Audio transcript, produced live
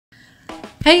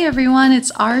Hey everyone,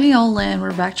 it's Aureolin.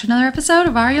 We're back to another episode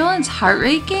of Aureolin's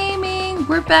Heartrate Gaming.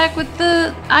 We're back with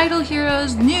the Idol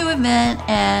Heroes new event,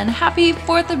 and happy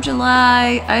 4th of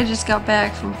July. I just got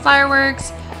back from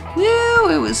fireworks. Woo!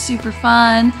 It was super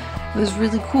fun. It was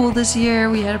really cool this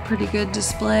year. We had a pretty good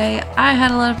display. I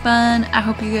had a lot of fun. I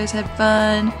hope you guys had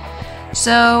fun.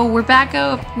 So we're back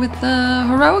up with the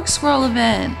Heroic Scroll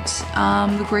event.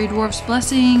 The Grey Dwarf's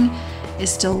Blessing is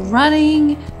still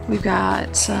running. We've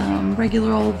got some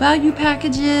regular old value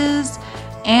packages,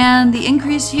 and the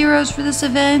increased heroes for this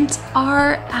event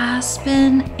are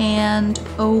Aspen and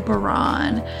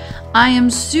Oberon. I am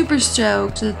super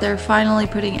stoked that they're finally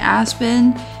putting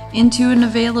Aspen into an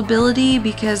availability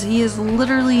because he has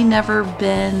literally never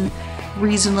been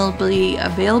reasonably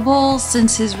available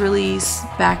since his release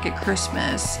back at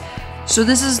Christmas. So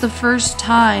this is the first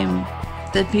time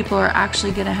that people are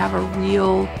actually going to have a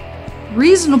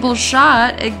reasonable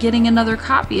shot at getting another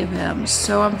copy of him.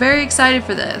 So I'm very excited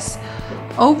for this.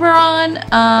 Oberon,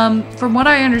 from what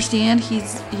I understand,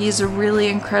 he's a really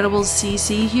incredible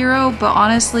CC hero, but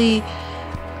honestly,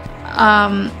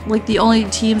 like the only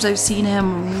teams I've seen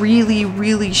him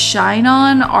really shine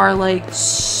on are like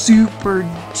super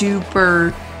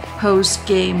duper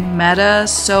post-game meta,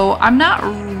 so I'm not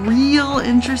real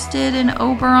interested in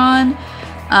Oberon.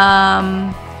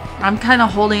 I'm kind of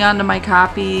holding on to my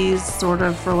copies sort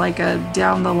of for like a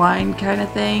down the line kind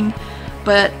of thing.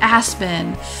 But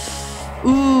Aspen,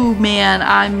 ooh man,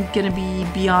 I'm gonna be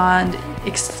beyond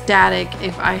ecstatic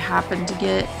if I happen to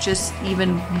get just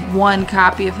even one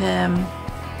copy of him.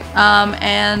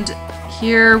 And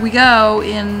here we go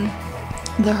in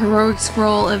the Heroic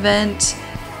Scroll event.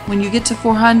 When you get to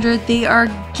 400, they are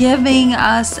giving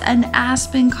us an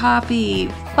Aspen copy.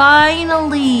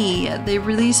 Finally! They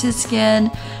released his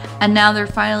skin, and now they're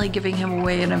finally giving him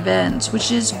away in events,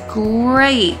 which is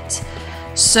great.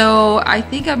 So I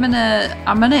think I'm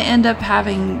gonna end up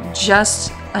having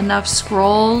just enough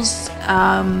scrolls.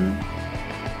 Never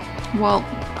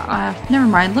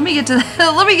mind. Let me get to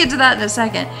that. Let me get to that in a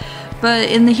second. But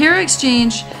in the hero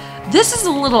exchange, this is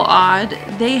a little odd.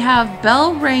 They have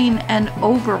Belrain and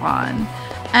Oberon,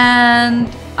 and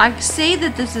I say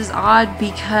that this is odd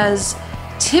because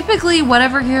typically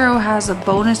whatever hero has a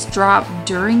bonus drop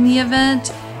during the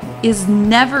event is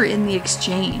never in the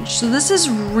exchange. So this is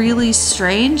really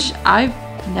strange. I've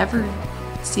never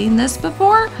seen this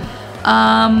before.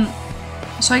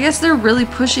 So I guess they're really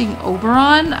pushing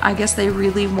Oberon. I guess they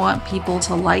really want people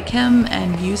to like him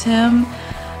and use him.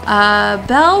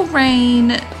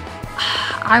 Belrain,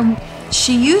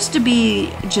 she used to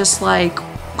be just like,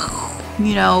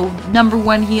 you know,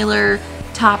 #1 healer,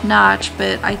 top notch,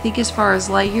 but I think as far as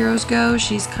light heroes go,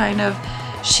 she's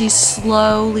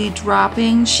slowly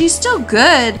dropping. She's still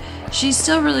good. She's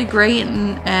still really great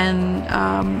and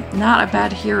not a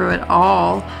bad hero at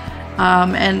all.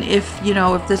 And if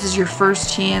this is your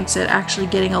first chance at actually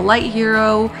getting a light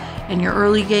hero in your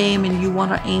early game and you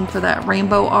want to aim for that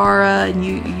rainbow aura and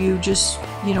you just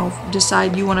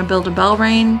decide you want to build a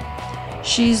Belrain,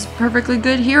 she's perfectly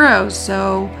good hero.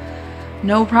 So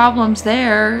no problems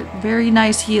there. Very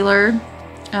nice healer.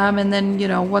 And then,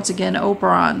 once again,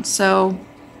 Oberon. So,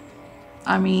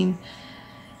 I mean,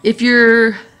 if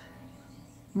you're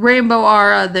Rainbow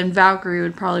Aura, then Valkyrie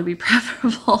would probably be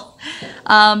preferable.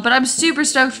 But I'm super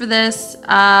stoked for this.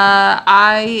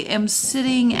 I am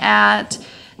sitting at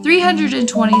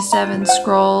 327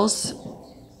 scrolls.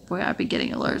 Boy, I've been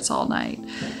getting alerts all night.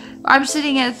 I'm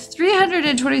sitting at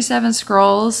 327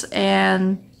 scrolls,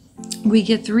 and we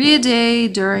get 3 a day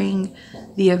during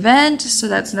the event, so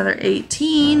that's another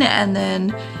 18, and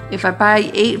then if I buy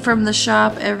 8 from the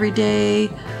shop every day,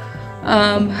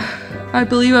 I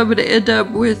believe I'm going to end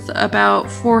up with about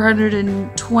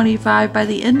 425 by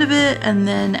the end of it, and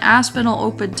then Aspen will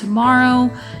open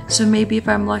tomorrow, so maybe if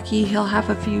I'm lucky he'll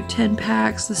have a few 10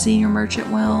 packs, the senior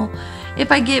merchant will.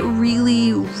 If I get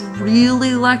really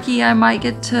lucky, I might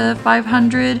get to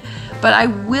 500, but I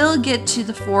will get to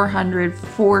the 400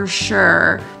 for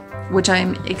sure, which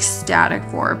I'm ecstatic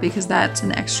for because that's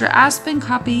an extra Aspen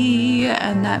copy,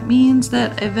 and that means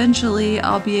that eventually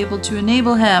I'll be able to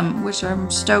enable him, which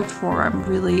I'm stoked for.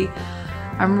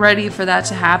 I'm ready for that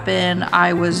to happen.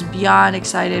 I was beyond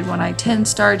excited when I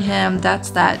 10-starred him. That's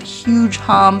that huge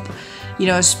hump,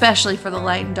 especially for the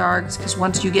light and darks, because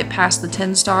once you get past the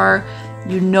 10-star,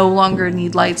 you no longer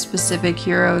need light specific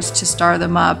heroes to star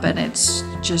them up, and it's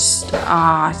just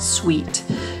sweet.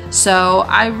 So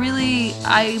I'm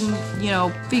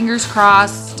fingers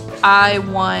crossed. I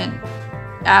want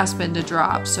Aspen to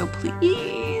drop, so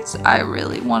please, I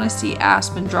really want to see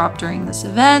Aspen drop during this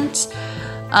event.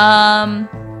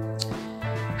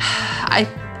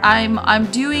 I'm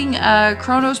doing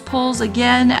Chronos pulls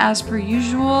again as per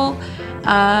usual,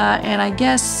 and I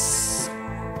guess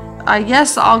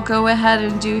I'll go ahead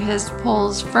and do his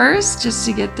pulls first just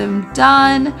to get them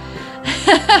done.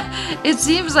 It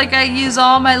seems like I use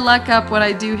all my luck up when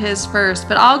I do his first,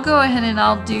 but I'll go ahead and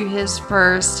I'll do his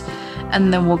first,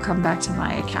 and then we'll come back to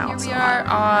my account. Here we are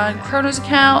on Chrono's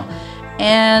account,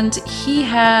 and he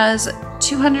has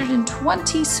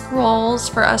 220 scrolls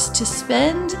for us to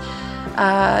spend.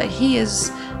 He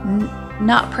is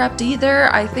not prepped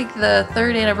either. I think the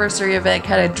 3rd anniversary event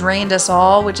kind of drained us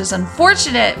all, which is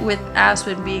unfortunate with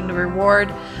Aspen being the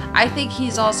reward. I think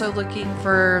he's also looking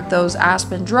for those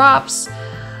Aspen drops.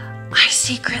 I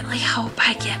secretly hope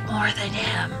I get more than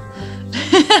him.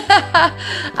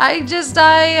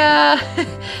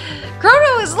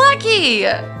 Chrono is lucky!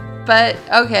 But,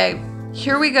 okay,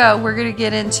 here we go. We're gonna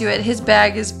get into it. His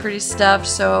bag is pretty stuffed,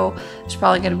 so there's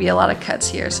probably gonna be a lot of cuts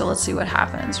here, so let's see what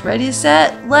happens. Ready,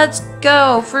 set, let's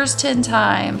go! First 10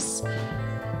 times.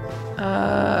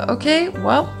 Okay,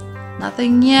 well,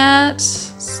 nothing yet.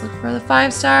 Let's look for the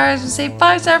 5 stars and say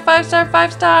 5 star, 5 star,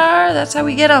 5 star. That's how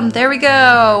we get them. There we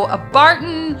go. A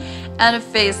Barton and a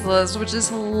Faceless, which is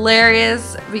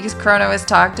hilarious because Chrono has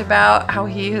talked about how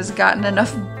he has gotten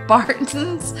enough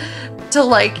Bartons to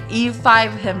like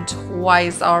E5 him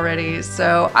twice already.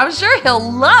 So I'm sure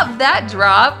he'll love that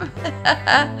drop.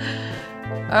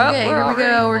 Okay, here we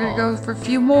go. We're gonna go for a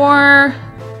few more.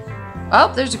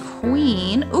 Oh, there's a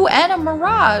Queen. Ooh, and a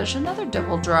Mirage, another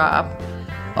double drop.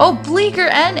 Oh, Bleeker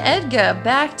and Edgar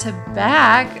back to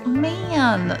back.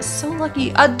 Man, so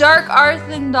lucky. A Dark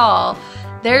Arthendal.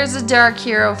 There's a Dark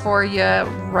Hero for you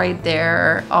right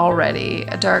there already.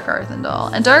 A Dark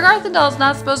Arthendal. And Dark Arthendal is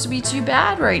not supposed to be too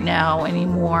bad right now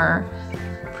anymore.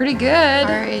 Pretty good.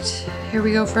 All right, here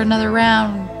we go for another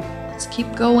round. Let's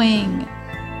keep going.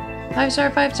 5 star,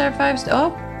 5 star, 5 star.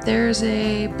 Oh, there's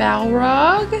a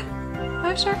Balrog.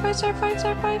 5 star, 5 star, 5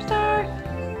 star, 5 star.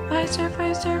 5 star,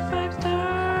 5 star, 5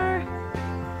 star.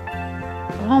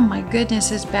 Oh my goodness,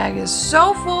 his bag is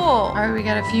so full. All right, we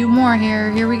got a few more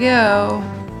here. Here we go.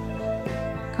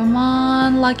 Come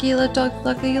on, lucky,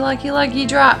 lucky, lucky, lucky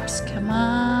drops. Come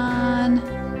on.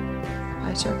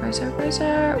 5 star, 5 star, 5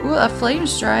 star. Ooh, a Flame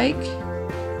Strike.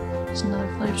 There's another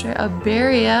Flame Strike. A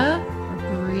Beria.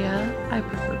 I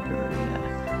prefer Beria.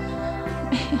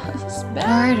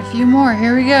 All right, a few more.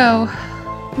 Here we go.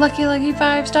 Lucky, lucky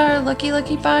 5 star. Lucky,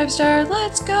 lucky 5 star.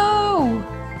 Let's go.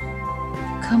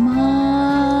 Come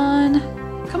on.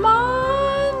 Come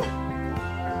on.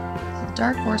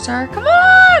 Dark 4 star. Come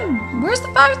on. Where's the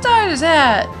 5 stars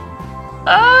at?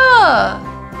 Ah.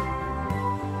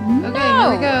 No. Okay,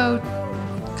 here we go.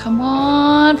 Come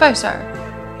on. 5 star.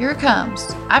 Here it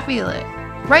comes. I feel it.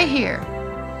 Right here.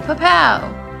 Pa-pow.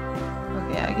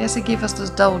 Okay, I guess it gave us those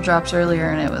double drops earlier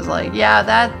and it was like, yeah,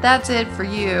 that's it for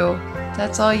you.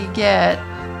 That's all you get.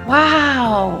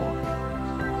 Wow.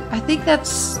 I think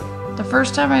that's the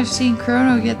first time I've seen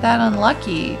Chrono get that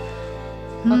unlucky.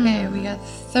 Okay, we got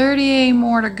 38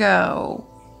 more to go.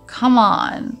 Come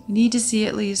on. We need to see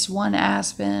at least one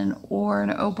Aspen or an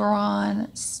Oberon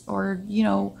or, you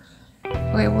know.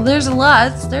 Okay, well, there's a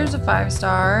Lutz. There's a 5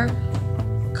 star.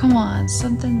 Come on,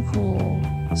 something cool.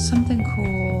 Something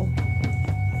cool.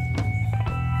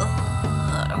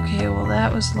 Okay, well,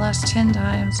 that was the last 10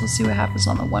 times. Let's see what happens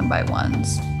on the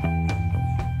 1x1s.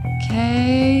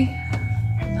 Okay.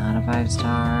 Not a 5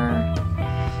 star.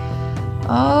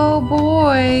 Oh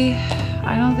boy.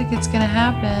 I don't think it's gonna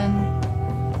happen.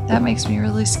 That makes me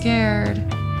really scared.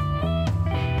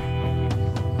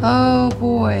 Oh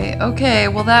boy. Okay,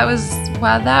 well that was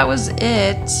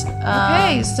it.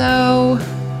 Okay, so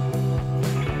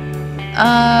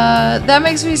that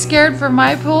makes me scared for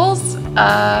my pulls.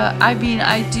 I mean,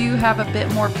 I do have a bit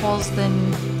more pulls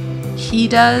than he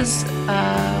does.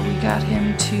 We got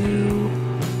him to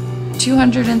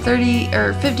 230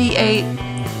 or 58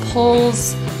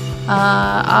 pulls.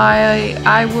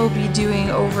 I will be doing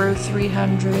over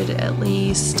 300 at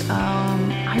least.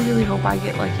 I really hope I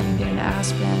get lucky and get an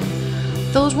Aspen.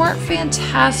 Those weren't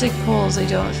fantastic pulls, I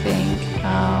don't think.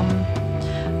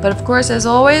 But of course, as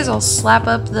always, I'll slap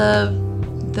up the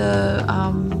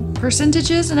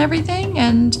percentages and everything,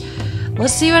 and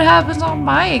let's see what happens on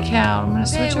my account. I'm gonna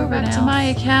switch over back to my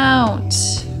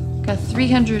account. Got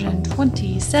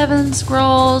 327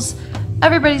 scrolls.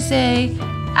 Everybody say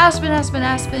Aspen, Aspen,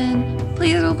 Aspen.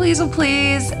 Please, oh please, oh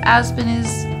please. Aspen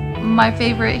is my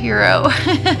favorite hero.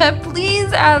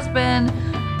 Please, Aspen.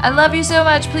 I love you so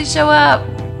much. Please show up.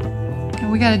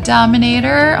 And we got a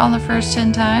Dominator on the first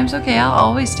 10 times. Okay, I'll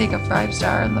always take a 5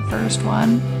 star in the first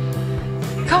one.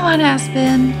 Come on,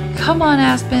 Aspen. Come on,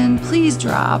 Aspen. Please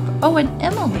drop. Oh, and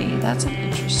Emily. That's an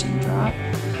interesting drop.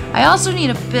 I also need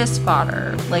abyss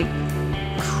fodder. Like,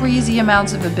 crazy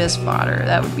amounts of abyss fodder.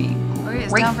 That would be great.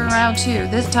 It's down for round 2.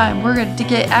 This time, we're going to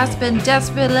get Aspen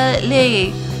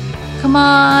desperately. Come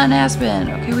on, Aspen.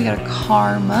 Okay, we got a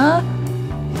Karma.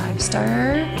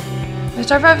 5-star.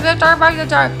 5-star, 5-star,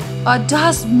 5-star. A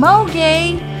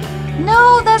Dusmoge.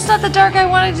 No, that's not the dark I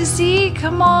wanted to see.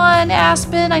 Come on,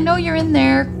 Aspen. I know you're in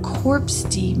there. Corpse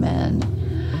Demon.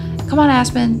 Come on,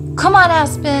 Aspen. Come on,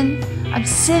 Aspen. I'm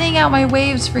sending out my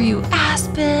waves for you.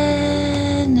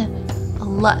 Aspen.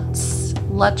 Lutz.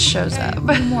 Lutz shows up.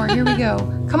 One more. Here we go.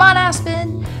 Come on,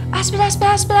 Aspen. Aspen, Aspen,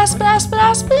 Aspen, Aspen, Aspen,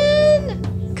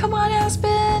 Aspen. Come on,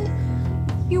 Aspen.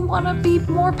 You want to be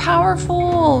more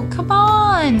powerful. Come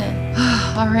on.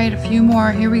 All right, a few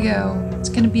more. Here we go. It's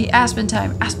going to be Aspen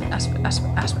time. Aspen, Aspen,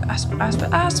 Aspen, Aspen, Aspen,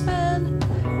 Aspen, Aspen.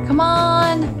 Come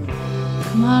on.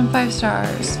 Come on, 5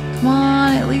 stars. Come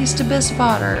on, at least abyss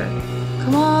fodder.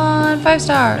 Come on, 5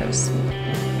 stars.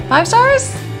 5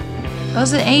 stars? That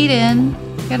was an 8 in.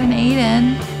 Got an 8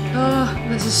 in. Oh,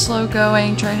 this is slow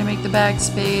going, trying to make the bag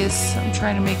space. I'm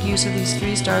trying to make use of these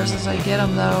 3 stars as I get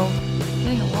them, though. I'm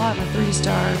getting a lot of 3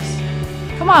 stars.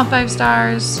 Come on, 5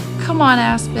 stars. Come on,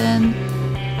 Aspen.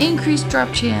 Increased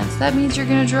drop chance. That means you're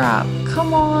gonna drop.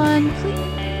 Come on, please.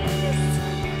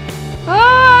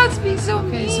 Ah, it's being so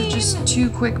mean. Okay, so just 2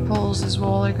 quick pulls is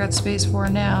all I got space for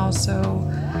now, so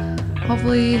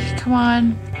hopefully, come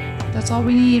on. That's all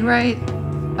we need, right?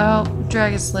 Oh,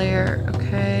 Dragon Slayer.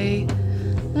 Okay.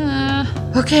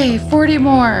 Okay, 40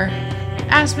 more.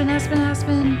 Aspen, Aspen,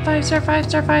 Aspen. 5-star,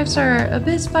 5-star, 5-star.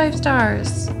 Abyss, 5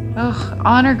 stars. Oh,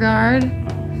 Honor Guard.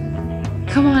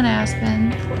 Come on,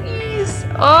 Aspen. Please.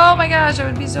 Oh my gosh, I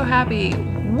would be so happy.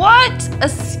 What? A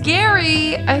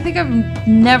scary? I think I've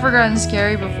never gotten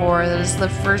scary before. That is the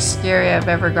first scary I've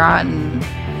ever gotten.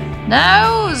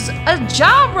 Nose! A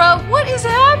Jabra! What is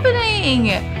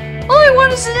happening? All I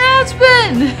want is an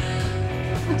Aspen!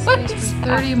 What is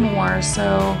 30 more,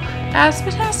 so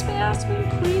Aspen, Aspen, Aspen,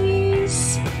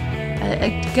 please.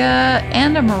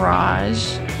 And a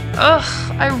Mirage.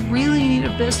 Ugh, I really need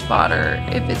abyss fodder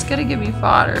if it's gonna give me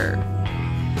fodder.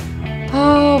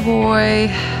 Oh boy.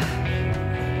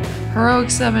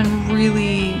 Heroic Summon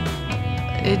really,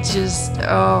 it just,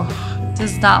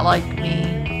 does not like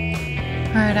me.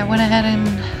 Alright, I went ahead and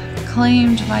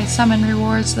claimed my summon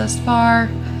rewards thus far.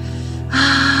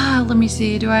 Let me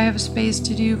see, do I have space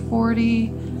to do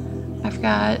 40? I've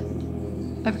got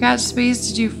space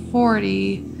to do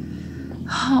 40.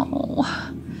 Oh.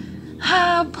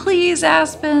 Please,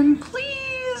 Aspen,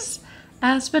 please.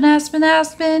 Aspen, Aspen,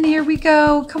 Aspen, here we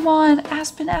go. Come on,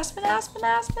 Aspen, Aspen, Aspen,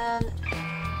 Aspen.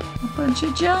 A bunch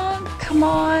of junk, come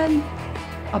on.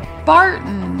 A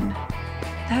Barton.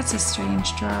 That's a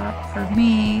strange drop for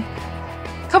me.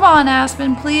 Come on,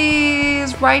 Aspen,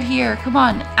 please. Right here, come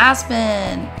on,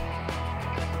 Aspen.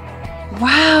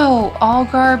 Wow, all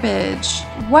garbage.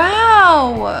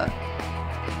 Wow.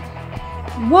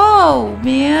 Whoa,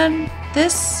 man.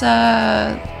 This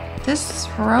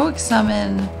heroic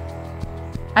summon,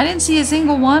 I didn't see a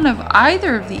single one of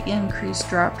either of the increased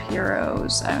drop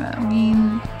heroes. I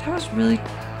mean, that was really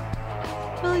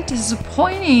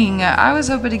disappointing. I was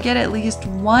hoping to get at least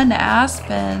one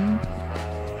Aspen.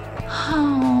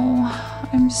 Oh,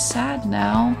 I'm sad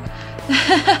now.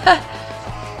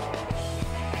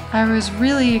 I was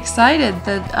really excited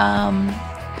that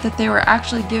that they were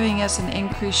actually giving us an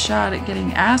increased shot at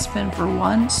getting Aspen for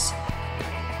once.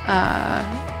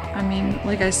 I mean,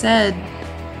 like I said,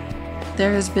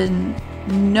 there has been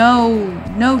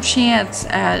no chance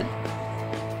at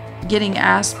getting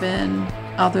Aspen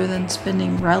other than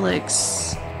spending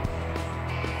relics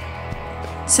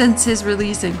since his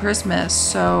release in Christmas,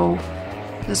 so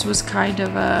this was kind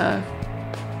of a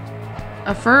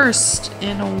first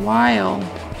in a while,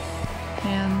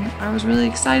 and I was really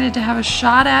excited to have a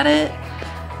shot at it.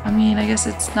 I mean, I guess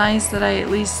it's nice that I at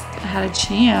least had a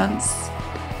chance.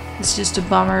 It's just a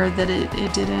bummer that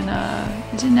it didn't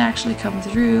actually come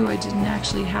through. It didn't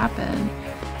actually happen.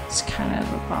 It's kind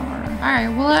of a bummer. All right,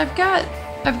 well, I've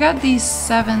got these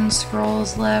 7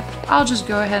 scrolls left. I'll just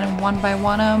go ahead and one by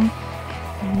one them.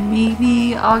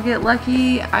 Maybe I'll get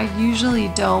lucky. I usually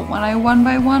don't when I one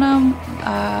by one them,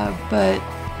 but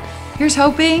here's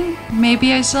hoping.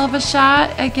 Maybe I still have a shot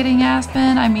at getting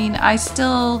Aspen. I mean, I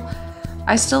still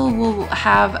will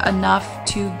have enough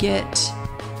to get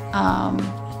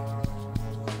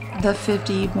the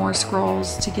 50 more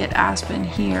scrolls to get Aspen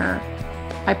here.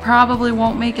 I probably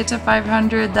won't make it to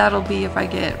 500. That'll be if I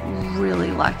get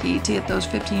really lucky to get those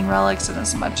 15 relics, and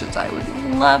as much as I would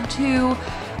love to,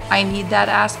 I need that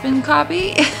Aspen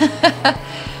copy.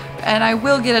 And I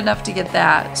will get enough to get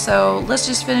that. So let's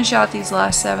just finish out these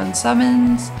last 7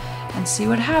 summons and see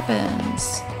what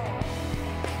happens.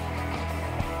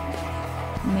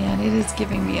 Man, it is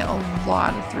giving me a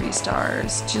lot of 3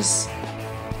 stars. Just,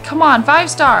 come on, 5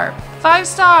 star, 5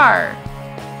 star.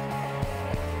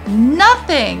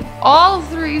 Nothing, all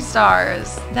 3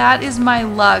 stars. That is my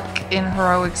luck in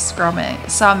heroic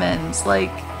summons.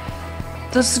 Like,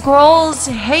 the scrolls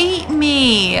hate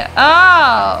me. Oh,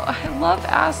 I love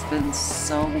Aspen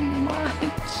so much.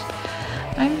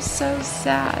 I'm so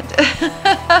sad.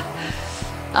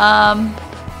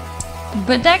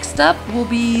 But next up will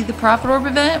be the Prophet Orb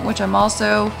event, which I'm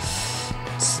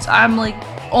like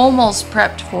almost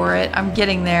prepped for it. I'm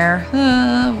getting there.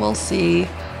 We'll see.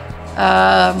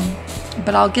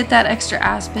 But I'll get that extra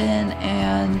Aspen,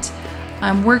 and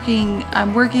I'm working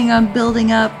on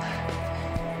building up.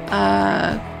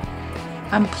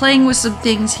 I'm playing with some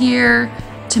things here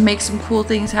to make some cool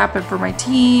things happen for my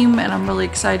team, and I'm really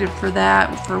excited for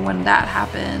that, for when that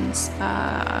happens.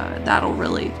 That'll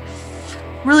really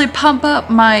pump up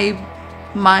my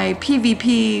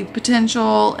PvP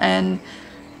potential and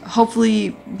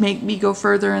hopefully make me go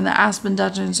further in the Aspen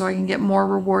dungeon so I can get more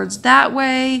rewards that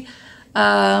way.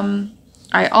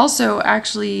 I also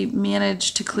actually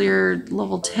managed to clear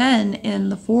level 10 in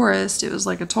the forest. It was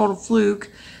like a total fluke.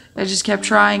 I just kept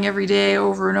trying every day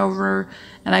over and over,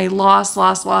 and I lost.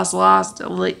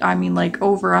 I mean, like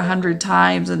over 100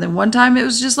 times, and then one time it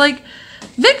was just like,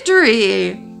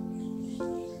 victory!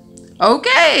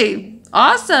 Okay,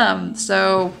 awesome.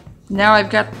 So now I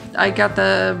got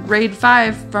the raid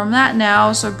 5 from that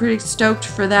now, so I'm pretty stoked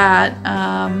for that.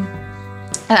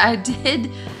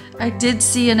 I did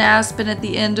see an Aspen at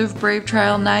the end of Brave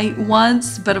Trial Night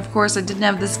once, but of course I didn't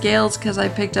have the scales because I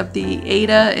picked up the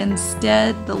Ada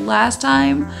instead the last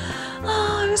time.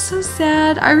 Oh, I was so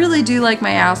sad. I really do like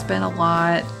my Aspen a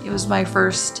lot. It was my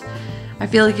first, I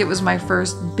feel like it was my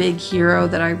first big hero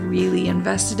that I really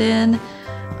invested in.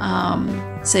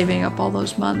 Saving up all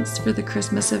those months for the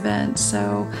Christmas event,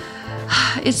 so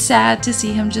it's sad to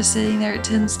see him just sitting there at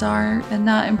 10 star and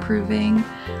not improving.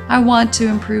 I want to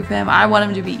improve him. I want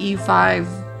him to be E5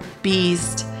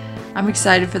 beast. I'm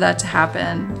excited for that to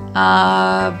happen.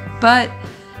 But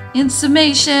in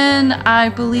summation, I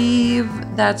believe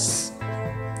that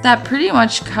pretty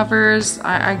much covers.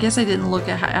 I guess I didn't look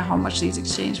at how much these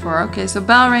exchange for. Okay, so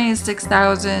Belrain is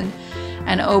 6,000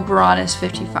 and Oberon is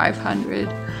 5,500.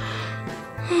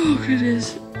 Oh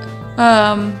goodness.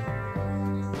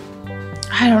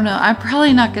 I don't know. I'm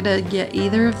probably not gonna get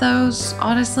either of those,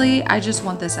 honestly. I just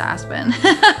want this Aspen.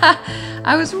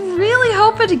 I was really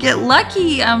hoping to get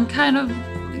lucky. I'm kind of,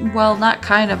 well, not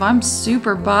kind of, I'm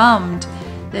super bummed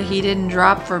that he didn't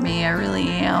drop for me. I really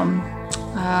am.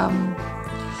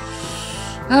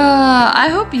 I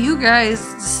hope you guys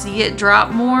see it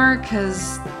drop more,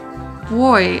 because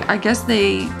boy, I guess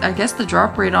the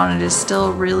drop rate on it is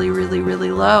still really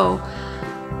low.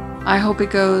 I hope it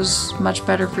goes much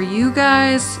better for you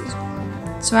guys.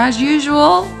 So as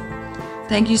usual,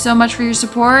 thank you so much for your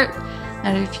support.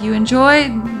 And if you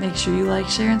enjoyed, make sure you like,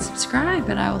 share, and subscribe.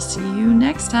 And I will see you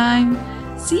next time.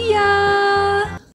 See ya!